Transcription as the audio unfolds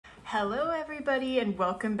Hello everybody and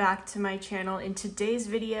welcome back to my channel. In today's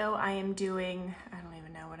video I am doing, I don't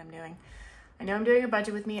even know what I'm doing. I know I'm doing a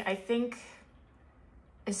budget with me. I think,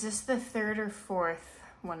 is this the 3rd or 4th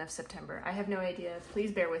one of September? I have no idea.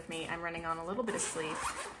 Please bear with me. I'm running on a little bit of sleep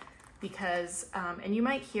because, and you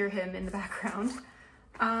might hear him in the background,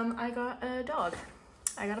 I got a dog.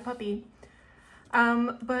 I got a puppy.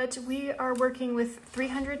 But we are working with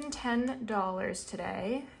 $310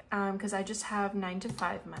 today. Because I just have 9 to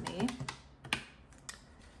 5 money.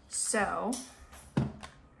 So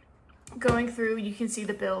going through, you can see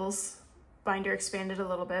the bills binder expanded a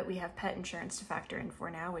little bit. We have pet insurance to factor in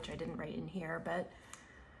for now, which I didn't write in here, but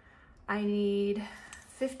I need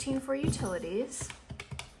 15 for utilities,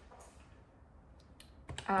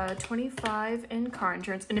 25 in car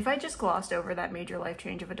insurance. And if I just glossed over that major life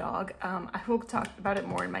change of a dog, I will talk about it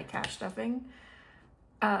more in my cash stuffing.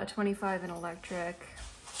 25 in electric.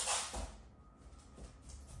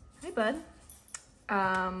 Hey, bud.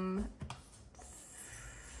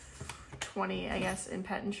 20, I guess, in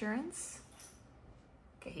pet insurance.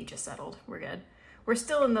 Okay, he just settled. We're good. We're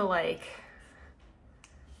still in the, like,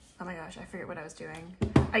 oh my gosh, I forget what I was doing.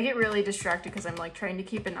 I get really distracted because I'm, like, trying to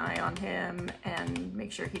keep an eye on him and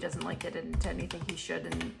make sure he doesn't, like, get into anything he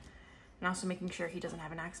shouldn't. And also making sure he doesn't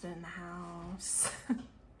have an accident in the house.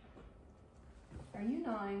 Are you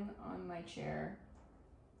gnawing on my chair?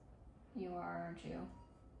 You are, aren't you?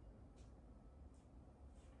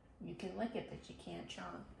 You can lick it, but you can't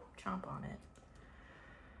chomp on it.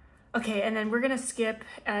 Okay, and then we're gonna skip,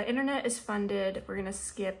 internet is funded. We're gonna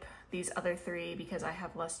skip these other 3 because I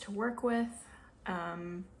have less to work with.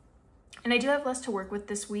 And I do have less to work with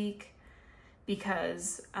this week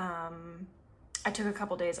because I took a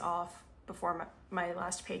couple days off before my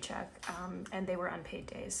last paycheck, and they were unpaid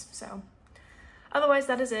days, so. Otherwise,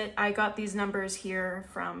 that is it. I got these numbers here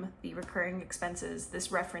from the recurring expenses.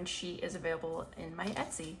 This reference sheet is available in my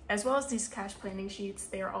Etsy, as well as these cash planning sheets.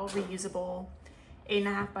 They are all reusable,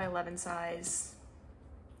 8.5 by 11 size,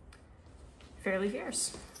 fairly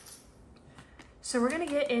fierce. So we're gonna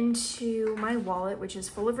get into my wallet, which is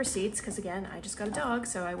full of receipts, because again, I just got a dog,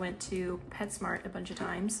 so I went to PetSmart a bunch of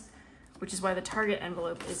times, which is why the Target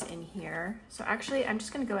envelope is in here. So actually, I'm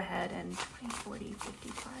just gonna go ahead and 20, 40,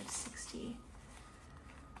 55, 60.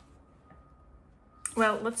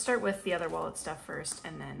 Well, let's start with the other wallet stuff first,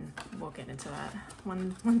 and then we'll get into that.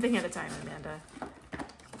 One thing at a time, Amanda.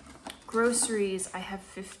 Groceries, I have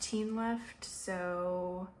 15 left,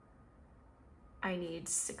 so I need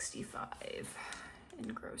 65 in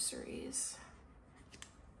groceries.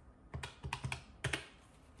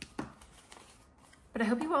 But I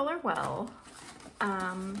hope you all are well.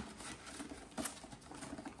 I'm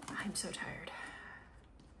so tired.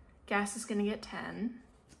 Gas is gonna get 10.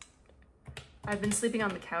 I've been sleeping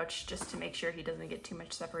on the couch just to make sure he doesn't get too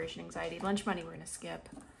much separation anxiety. Lunch money, we're gonna skip.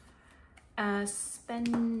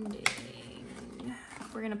 Spending,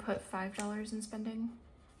 we're gonna put $5 in spending.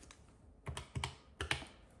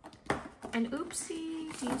 And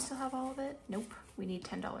Oopsie, do you still have all of it? Nope, we need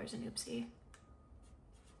 $10 in Oopsie.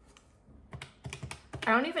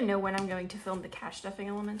 I don't even know when I'm going to film the cash stuffing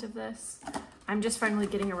element of this. I'm just finally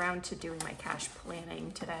getting around to doing my cash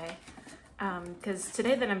planning today. Because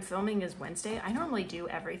today that I'm filming is Wednesday. I normally do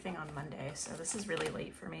everything on Monday, so this is really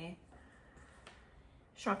late for me.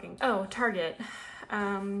 Shocking. Oh, Target.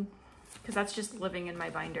 Because that's just living in my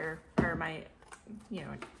binder, or my,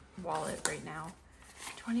 wallet right now.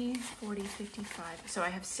 20, 40, 55. So I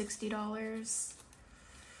have $60.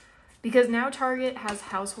 Because now Target has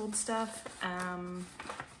household stuff,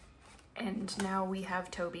 and now we have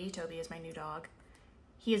Toby. Toby is my new dog.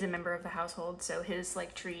 He is a member of the household, so his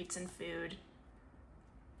like treats and food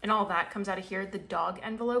and all that comes out of here. The dog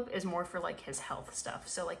envelope is more for like his health stuff,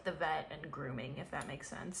 so like the vet and grooming, if that makes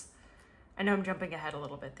sense. I know I'm jumping ahead a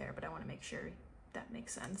little bit there, but I want to make sure that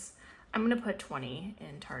makes sense. I'm gonna put 20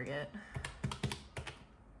 in Target.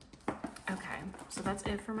 Okay, so that's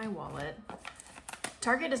it for my wallet.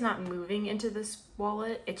 Target is not moving into this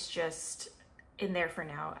wallet, it's just in there for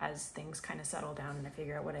now as things kind of settle down and I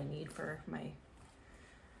figure out what I need for my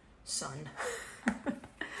son.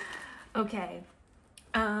 Okay,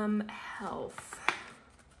 health.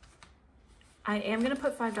 I am gonna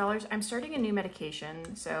put $5. I'm starting a new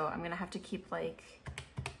medication, so I'm gonna have to keep like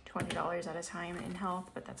 $20 at a time in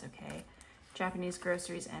health, but that's okay. Japanese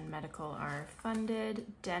groceries and medical are funded.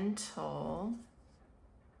 Dental,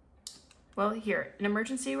 well, here, in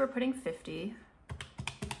emergency, we're putting 50.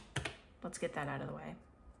 Let's get that out of the way.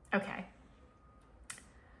 Okay.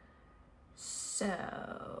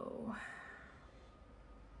 So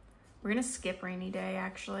we're gonna skip rainy day,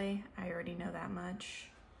 actually. I already know that much.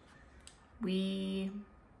 We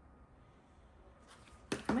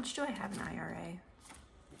How much do I have in IRA?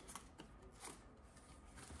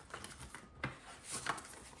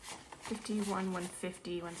 $51,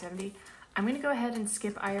 $150, $170. I'm gonna go ahead and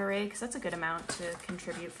skip IRA because that's a good amount to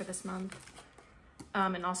contribute for this month.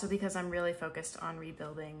 And also because I'm really focused on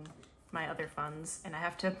rebuilding my other funds, and I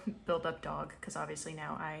have to build up dog because obviously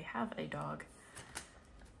now I have a dog.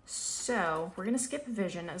 So we're gonna skip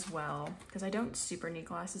vision as well because I don't super need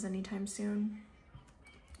glasses anytime soon.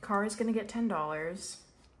 Car is gonna get $10.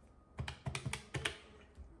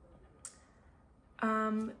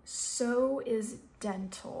 So is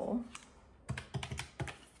dental.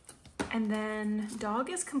 And then dog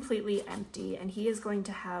is completely empty and he is going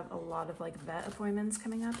to have a lot of like vet appointments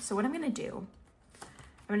coming up. So what I'm gonna do,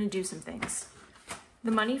 I'm gonna do some things. The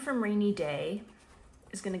money from rainy day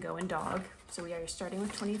is gonna go in dog. So we are starting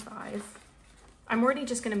with 25. I'm already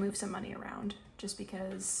just gonna move some money around just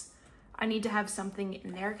because I need to have something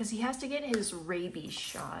in there because he has to get his rabies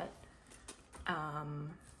shot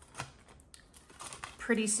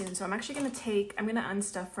pretty soon. So I'm actually gonna I'm gonna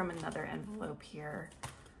unstuff from another envelope here.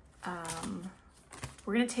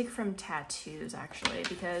 We're gonna take from tattoos actually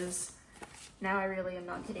because now I really am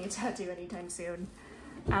not getting a tattoo anytime soon.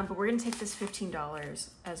 But we're gonna take this $15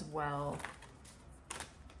 as well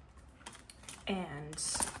and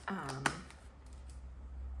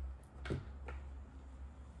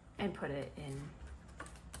put it in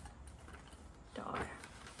dog.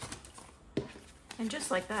 And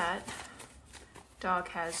just like that, dog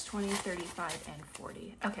has 20, 35, and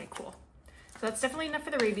 40. Okay, cool. So that's definitely enough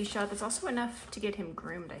for the rabies shot. That's also enough to get him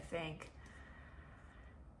groomed, I think.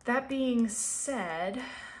 That being said, I'm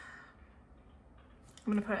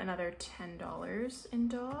gonna put another $10 in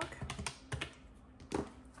dog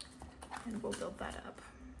and we'll build that up.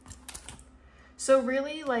 So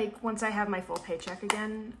really, like, once I have my full paycheck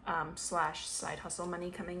again, slash side hustle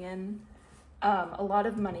money coming in, a lot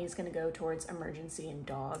of money is gonna go towards emergency and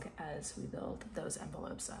dog as we build those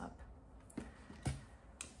envelopes up.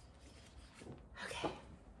 Okay,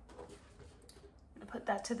 I'm gonna put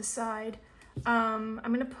that to the side. I'm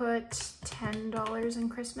gonna put $10 in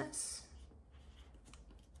Christmas.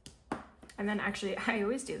 And then actually, I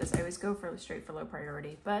always do this. I always go straight for low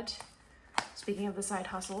priority, but speaking of the side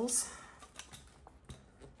hustles,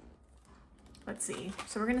 let's see.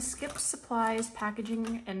 So we're gonna skip supplies,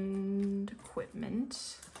 packaging, and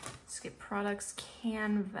equipment. Skip products,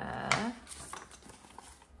 Canva.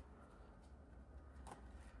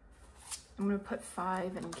 I'm gonna put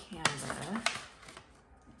 5 in Canva.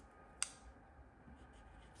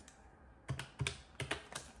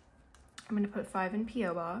 I'm gonna put 5 in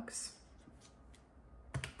P.O. Box.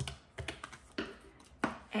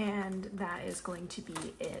 And that is going to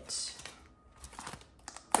be it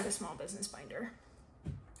for the small business binder,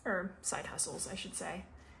 or side hustles, I should say,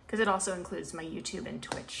 because it also includes my YouTube and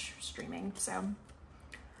Twitch streaming. So,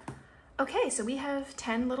 okay, so we have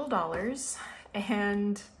 10 little dollars,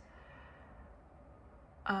 and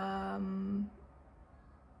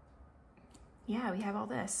yeah, we have all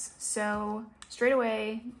this. So straight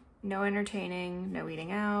away, no entertaining, no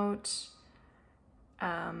eating out.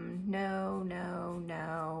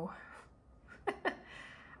 No.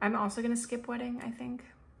 I'm also gonna skip wedding, I think.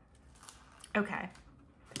 Okay.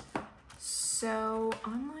 So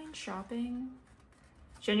online shopping,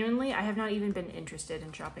 genuinely, I have not even been interested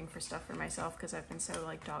in shopping for stuff for myself because I've been so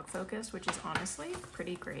like dog focused, which is honestly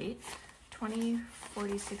pretty great. 20,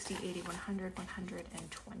 40, 60, 80, 100,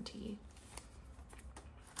 120.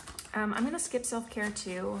 I'm gonna skip self-care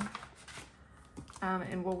too.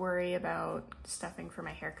 And we'll worry about stuffing for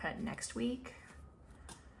my haircut next week.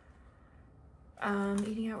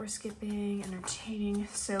 Eating out, we're skipping, entertaining,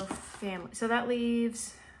 so family. So that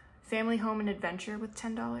leaves family, home, and adventure with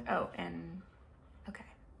 $10. Oh, and okay.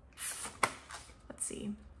 Let's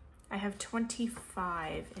see. I have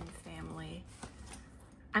 25 in family.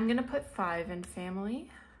 I'm gonna put 5 in family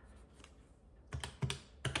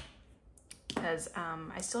because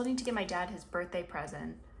I still need to get my dad his birthday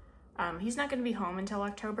present. He's not going to be home until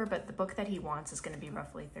October, but the book that he wants is going to be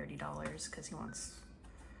roughly $30 because he wants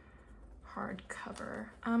hardcover.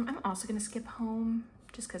 I'm also going to skip home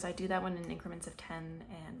just because I do that one in increments of 10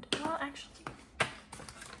 and, well, actually,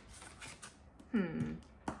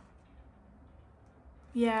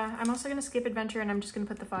 yeah, I'm also going to skip adventure and I'm just going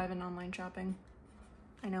to put the 5 in online shopping.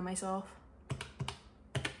 I know myself.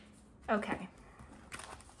 Okay.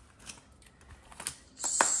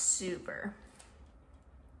 Super.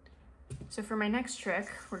 So for my next trick,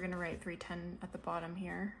 we're gonna write 310 at the bottom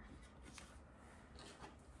here.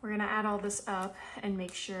 We're gonna add all this up and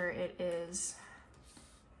make sure it is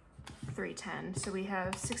 310. So we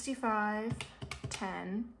have 65,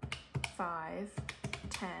 10, 5,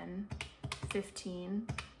 10, 15,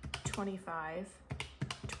 25,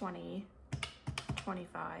 20,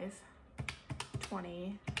 25,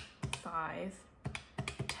 25,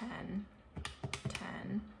 10,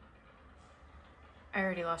 10. I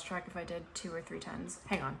already lost track if I did 2 or 3 10s.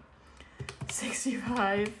 Hang on.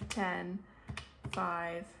 65, 10,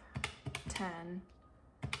 5, 10,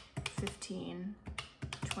 15,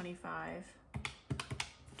 25,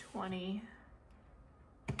 20,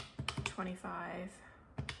 25,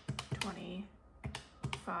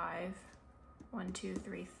 25, 1, 2,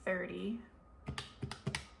 3, 30,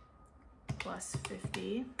 plus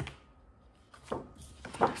 50,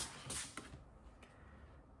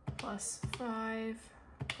 plus 5,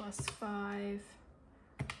 plus 5,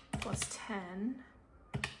 plus 10,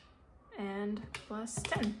 and plus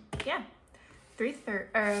 10. Yeah,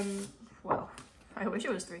 330. Well, I wish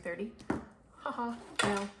it was 330. Haha,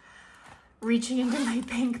 no. Reaching into my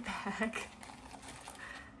bank bag.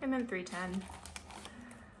 I meant 310.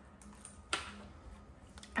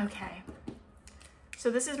 Okay. So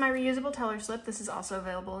this is my reusable teller slip. This is also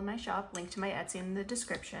available in my shop, linked to my Etsy in the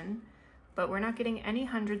description. But we're not getting any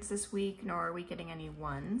hundreds this week, nor are we getting any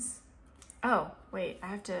ones. Oh, wait, I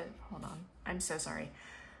have to, hold on. I'm so sorry.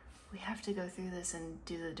 We have to go through this and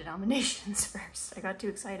do the denominations first. I got too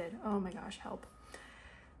excited. Oh my gosh, help.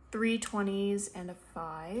 3 20s and a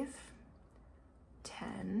 5.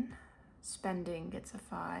 10. Spending gets a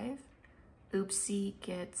 5. Oopsie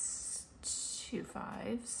gets 2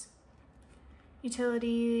 5s.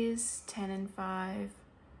 Utilities, 10 and 5.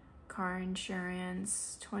 Car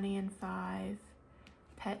insurance, 20 and 5.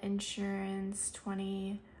 Pet insurance,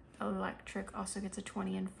 20. Electric also gets a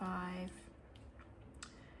 20 and 5.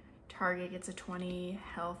 Target gets a 20.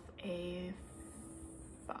 Health a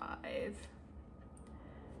 5.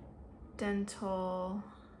 Dental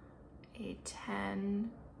a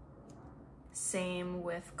 10. Same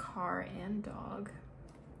with car and dog.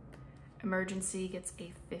 Emergency gets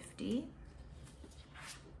a 50.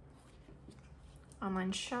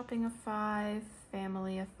 Online shopping a 5.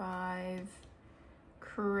 Family a 5.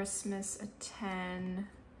 Christmas a 10.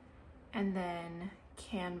 And then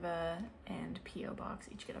Canva and P.O. Box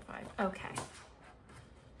each get a 5. Okay.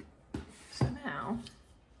 So now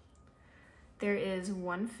there is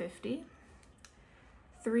 150,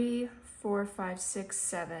 3, 4, 5, 6,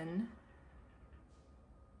 7.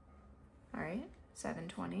 All right,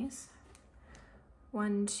 7 20s.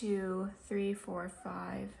 1, 2, 3, 4,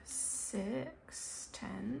 5, 6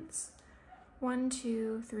 10s. 1,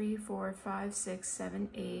 2, 3, 4, 5, 6, 7,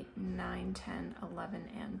 8, 9, 10, 11,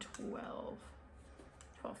 and 12.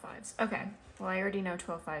 12 5s. Okay, well, I already know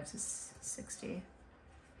 12 5s is 60.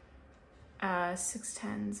 6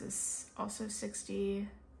 10s is also 60.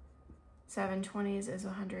 7 20s is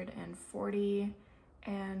 140.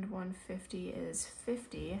 And 150 is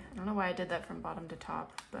 50. I don't know why I did that from bottom to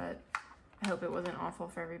top, but I hope it wasn't awful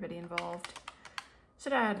for everybody involved. So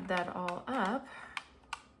to add that all up,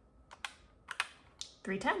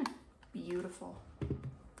 310. Beautiful.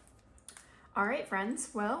 All right, friends.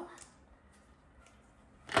 Well,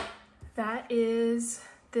 that is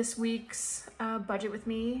this week's budget with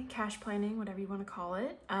me, cash planning, whatever you want to call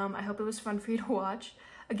it. I hope it was fun for you to watch.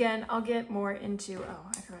 Again, I'll get more into, oh,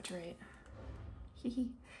 I forgot to write.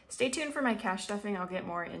 Stay tuned for my cash stuffing. I'll get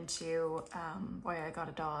more into why I got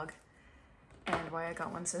a dog and why I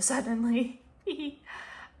got one so suddenly.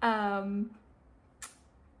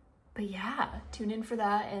 But yeah, tune in for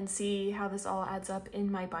that and see how this all adds up in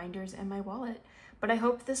my binders and my wallet. But I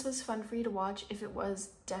hope this was fun for you to watch. If it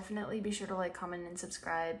was, definitely be sure to like, comment, and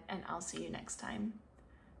subscribe, and I'll see you next time.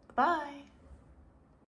 Bye!